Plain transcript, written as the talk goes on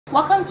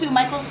Welcome to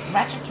Michael's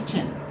Ratchet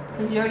Kitchen.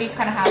 Because you already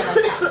kind of had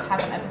like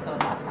half an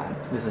episode last time.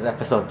 This is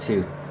episode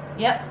 2.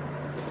 Yep.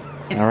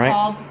 It's Alright.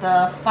 called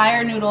the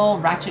Fire Noodle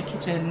Ratchet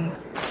Kitchen.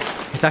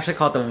 It's actually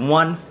called the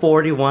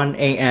 1:41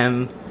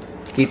 a.m.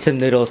 Eat some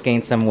noodles,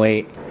 gain some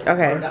weight.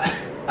 Okay.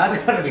 That's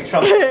gonna be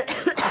trouble.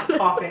 I'm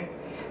coughing.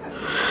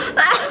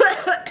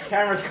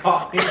 Camera's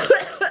coughing.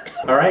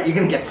 Alright, you're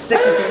gonna get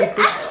sick if you eat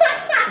this.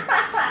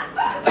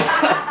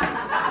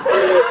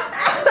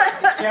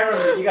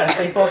 Camera, you gotta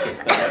stay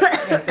focused. Right?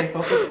 You gotta stay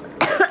focused.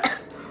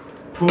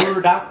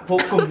 Buldak,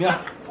 bokkeum. You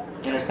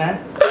understand?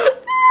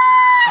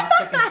 Hot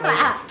chicken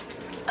flavor.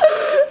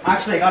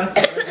 Actually, I gotta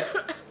say,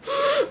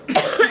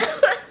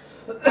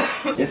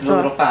 this is a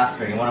little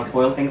faster. You want to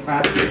boil things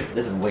faster?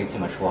 This is way too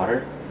much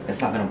water. It's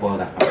not gonna boil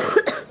that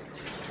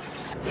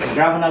fast.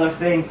 Grab another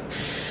thing.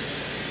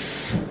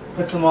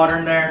 Put some water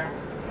in there.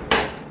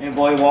 And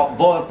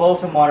boil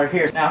some water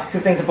here. Now, if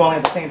 2 things are boiling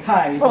at the same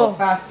time, you boil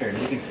faster. And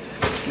you can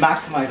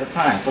maximize the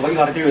time. So what you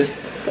gotta do is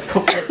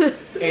cook this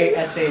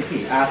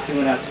ASAP, as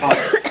soon as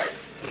possible.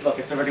 Look,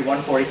 it's already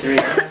 1:43.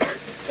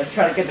 Let's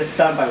try to get this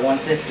done by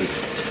 1:50.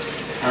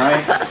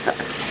 Alright?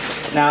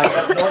 Now, you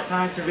have no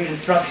time to read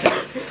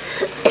instructions.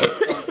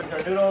 These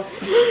are noodles.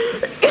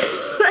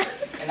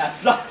 And that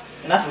sucks.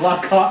 And that's a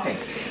lot of coughing.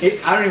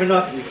 I don't even know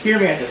if you hear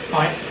me at this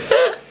point.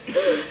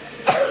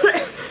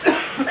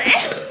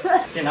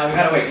 Okay, now we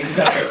gotta wait. We just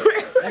gotta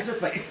wait. Let's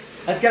just wait.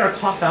 Let's get our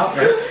cough out,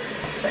 right?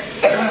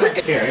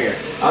 Here.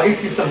 I'll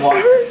eat you some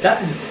water.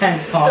 That's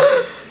intense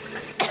coughing.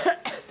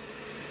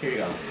 Here you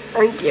go.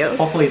 Thank you.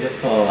 Hopefully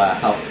this will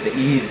help to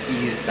ease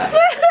that.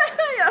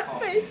 Your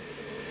face.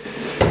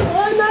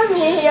 Oh,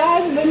 Nami, your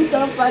has been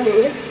so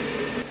funny.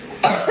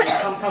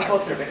 Come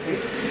closer a bit,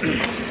 please.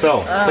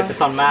 So, put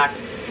this on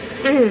max.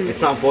 It's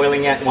not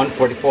boiling yet.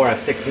 1:44. I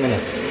have 6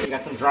 minutes. You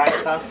got some dry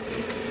stuff,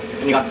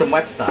 and you got some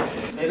wet stuff.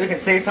 Maybe we can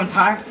save some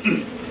time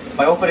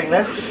by opening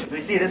this.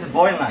 You see, this is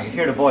boiling now. You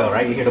hear the boil,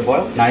 right? You hear the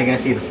boil? Now you're gonna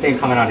see the steam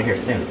coming out of here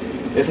soon.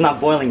 This is not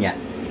boiling yet.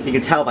 You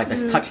can tell by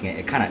just touching it.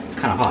 It's kind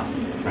of hot,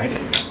 right?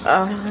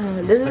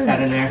 Put that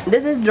in there.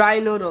 This is dry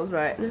noodles,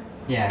 right?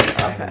 Yeah.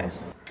 Okay.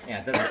 Yeah,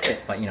 it doesn't fit,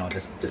 but you know,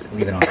 just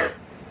leave it on.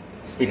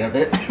 Speed it a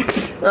bit.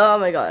 Oh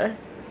my god.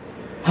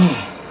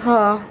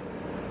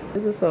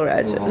 This is so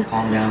ratchet. We'll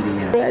calm down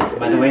the. Ratchet.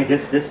 By the way,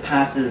 this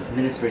passes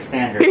ministry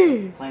standards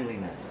of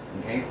cleanliness.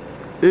 Okay.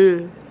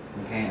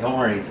 Okay. Don't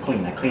worry, it's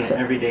clean. I clean it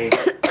every day.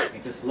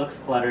 It just looks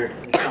cluttered.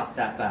 It's not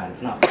that bad.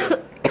 It's not.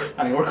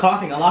 I mean, we're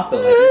coughing a lot though.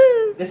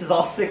 Like, this is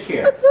all sick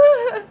here.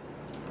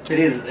 It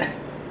is.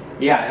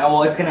 Yeah.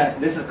 Well, it's gonna.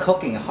 This is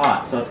cooking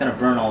hot, so it's gonna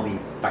burn all the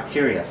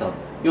bacteria. So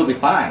you'll be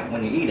fine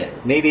when you eat it.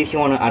 Maybe if you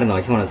wanna, I don't know,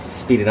 if you wanna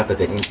speed it up a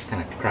bit, you just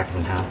kind of crack it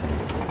in half and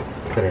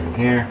put it in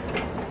here.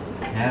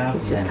 Yeah.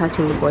 It's just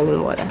touching the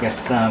boiling water. Get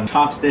some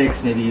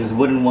chopsticks. Maybe use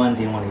wooden ones.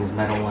 You don't want to use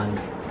metal ones.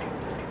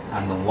 I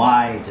don't know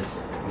why.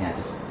 Just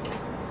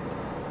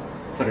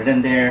put it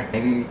in there.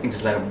 Maybe you can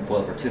just let it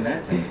boil for 2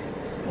 minutes, and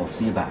we'll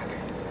see you back.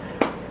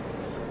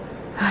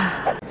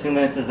 2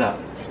 minutes is up.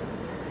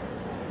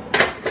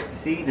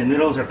 See, the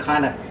noodles are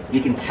kind of.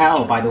 You can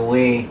tell by the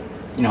way,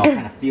 you know, it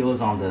kind of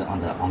feels on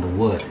the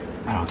wood.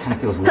 I don't know. It kind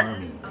of feels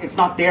wormy. It's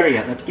not there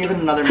yet. Let's give it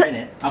another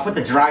minute. I'll put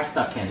the dry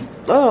stuff in.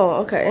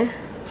 Oh, okay.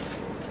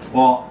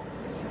 Well,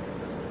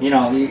 you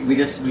know, we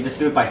just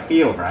do it by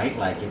feel, right?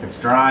 Like if it's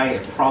dry,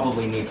 it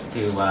probably needs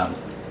to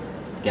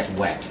get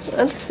wet.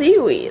 That's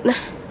seaweed.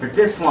 For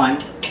this one,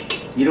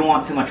 you don't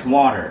want too much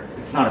water.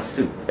 It's not a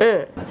soup.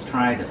 Let's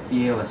try to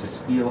feel. Let's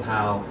just feel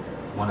how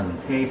one of them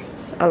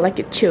tastes. I like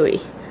it chewy.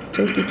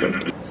 Jerky.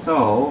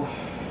 So,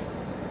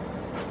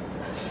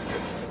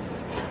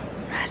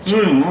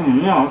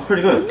 no, it's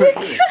pretty good. It's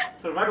pretty good.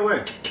 So right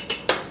away,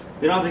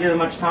 you don't have to give it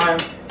much time.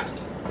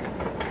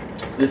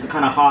 This is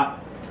kind of hot.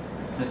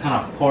 Just kind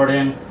of pour it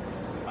in.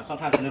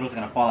 Sometimes the noodles are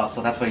going to fall out,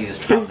 so that's why you use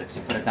chopsticks.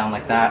 You put it down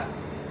like that,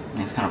 and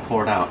it's kind of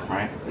poured out,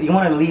 right? You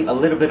want to leave a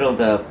little bit of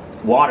the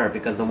water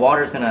because the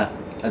water is going to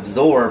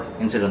absorb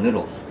into the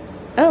noodles.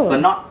 Oh.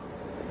 But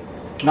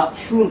not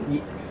too.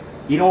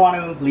 You don't want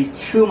to leave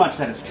too much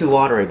that it's too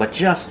watery, but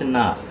just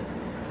enough.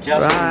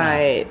 Just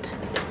enough.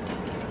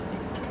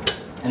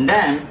 And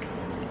then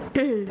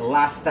the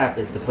last step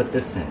is to put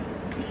this in.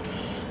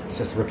 Let's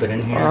just rip it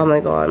in here. Oh my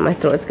god, my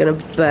throat's gonna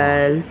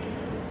burn.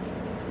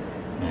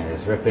 Yeah,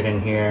 just rip it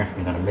in here.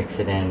 You're gonna mix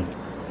it in.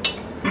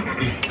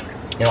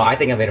 You know, I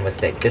think I made a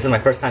mistake. This is my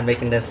first time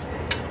making this,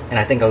 and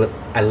I think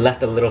I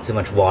left a little too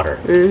much water.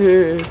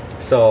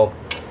 So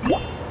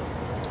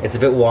it's a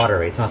bit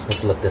watery. It's not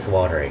supposed to look this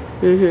watery.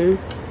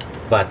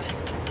 But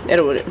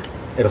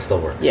it'll still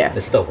work. Yeah,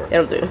 it still works.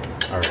 It'll do.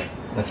 All right,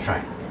 let's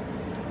try.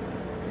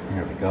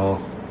 Here we go.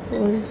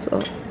 What is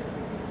that?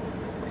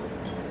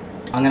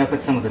 I'm gonna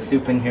put some of the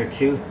soup in here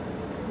too.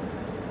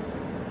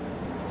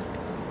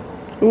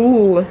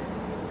 Ooh.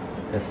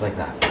 Just like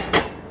that.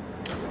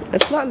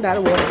 It's not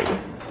that watery.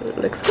 It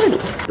looks good.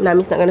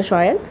 Nami's not gonna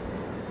try it?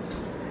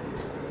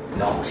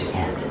 No, she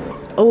can't.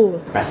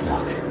 Oh. Breast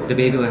milk. The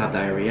baby will have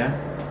diarrhea.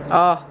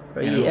 Oh,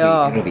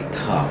 yeah. It'll be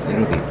tough.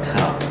 It'll be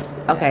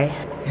tough. Okay.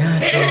 Yeah,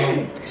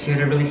 so she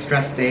had a really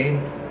stressed day.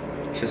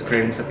 She was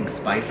craving something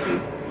spicy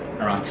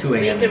around 2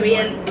 a.m. We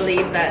Koreans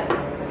believe that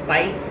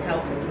spice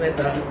helps with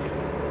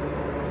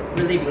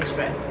relieving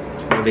stress.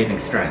 Relieving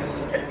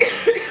stress.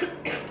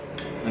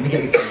 Let me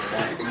get you some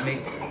water. Let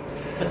me.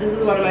 But this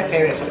is one of my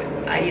favorite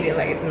foods. I eat it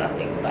like it's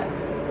nothing, but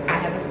I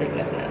have a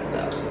sickness now,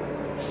 so.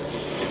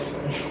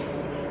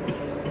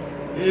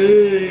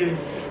 Mmm.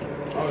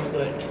 Oh, it's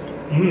good.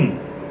 Mmm.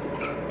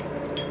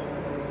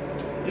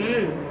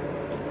 Mmm.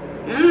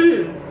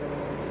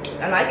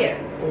 Mmm. I like it.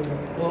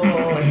 Oh,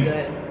 it's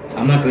good.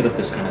 I'm not good with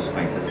this kind of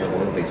spice. It's the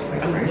oil-based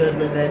spice, I'm right? good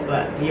with it,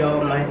 but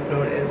yo, my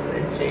throat is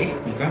itchy.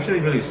 It's actually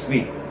really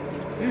sweet.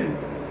 Mmm.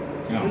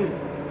 Yeah.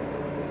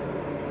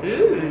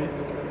 Mmm.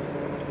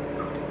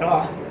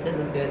 Oh, this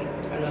is good.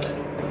 I love it.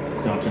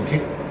 You want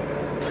kimchi?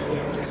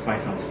 Yes.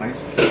 Spice on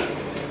spice.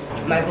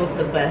 Michael's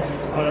the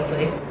best,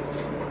 honestly.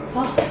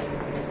 Oh,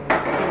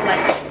 he's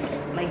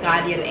like my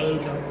guardian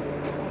angel.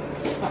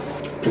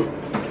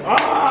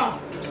 Oh!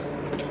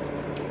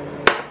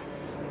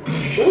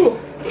 Ooh.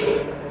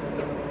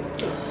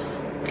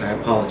 I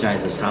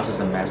apologize. This house is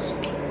a mess.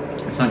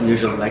 It's not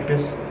usually like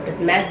this. It's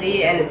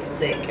messy and it's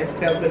sick. It's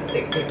filled with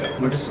sick people.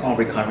 We're just all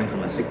recovering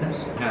from a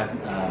sickness. I have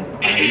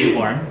a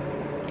newborn.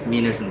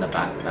 Mina's in the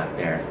back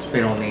there. It's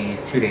been only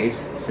 2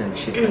 days since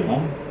she's been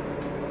home.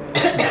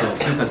 So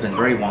sleep has been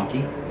very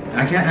wonky.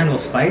 I can't handle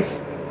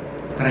spice,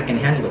 but I can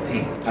handle the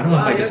pain. I don't know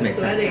if I just make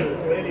sense. You're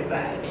sweating really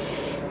bad.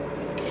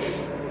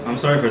 I'm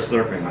sorry for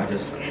slurping.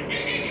 It's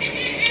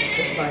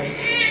fine.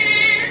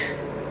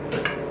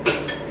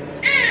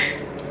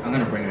 I'm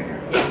gonna bring her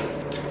here.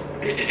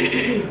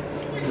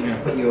 I'm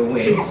gonna put you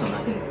away so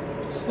nothing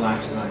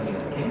splashes on you,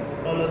 okay?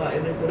 Oh my god,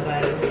 if it's so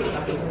bad, it's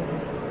fucking.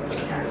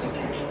 Yeah, it's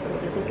okay.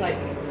 This is like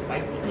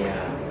spicy.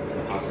 Yeah, it's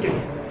impossible.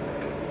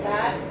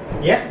 Dad?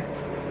 Yeah.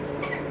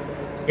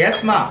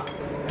 Yes, Ma.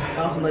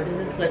 Oh, but this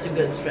is such a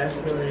good stress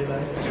reliever.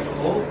 Is it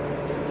cold?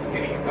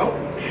 Here you go.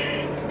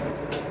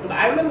 But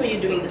I remember you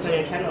doing this on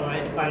your channel,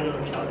 right? The 5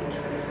 noodle challenge.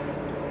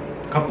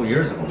 A couple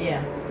years ago.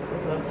 Yeah,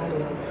 that's a long time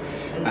ago.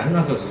 And I don't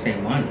know if it was the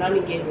same one.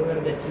 Nami gave a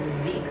little bit to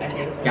Ziek, I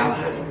think.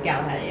 Galahad.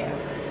 Galahad, yeah.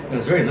 It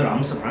was very little.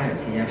 I'm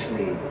surprised. He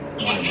actually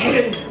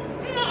wanted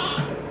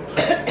more.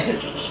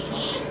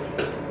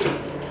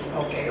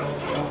 Okay.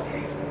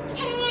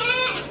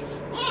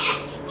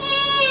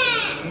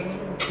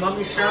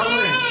 Mommy's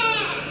showering.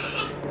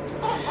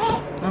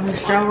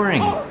 Mommy's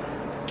showering.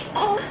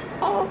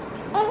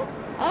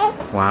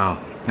 Wow.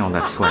 Oh,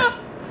 that sweat.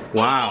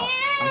 Wow.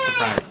 I'm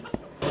surprised.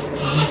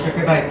 Check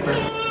your bike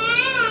first.